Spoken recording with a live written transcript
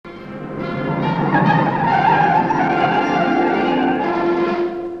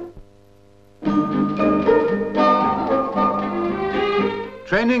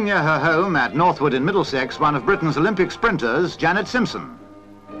Training near her home at Northwood in Middlesex, one of Britain's Olympic sprinters, Janet Simpson.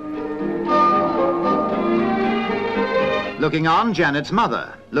 Looking on, Janet's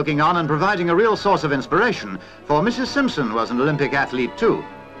mother. Looking on and providing a real source of inspiration, for Mrs. Simpson was an Olympic athlete too.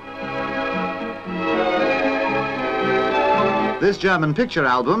 This German picture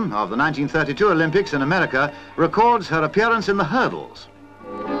album of the 1932 Olympics in America records her appearance in the hurdles.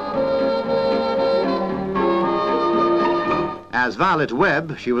 As Violet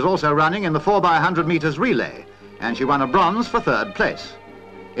Webb, she was also running in the 4x100 meters relay, and she won a bronze for third place.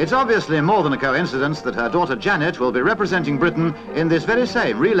 It's obviously more than a coincidence that her daughter Janet will be representing Britain in this very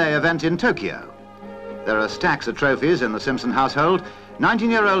same relay event in Tokyo. There are stacks of trophies in the Simpson household.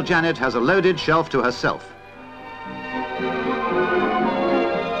 19-year-old Janet has a loaded shelf to herself.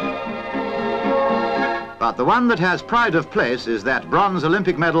 But the one that has pride of place is that bronze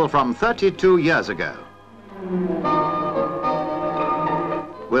Olympic medal from 32 years ago.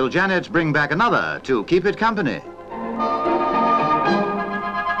 Will Janet bring back another to keep it company?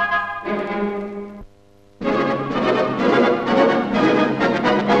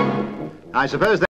 I suppose that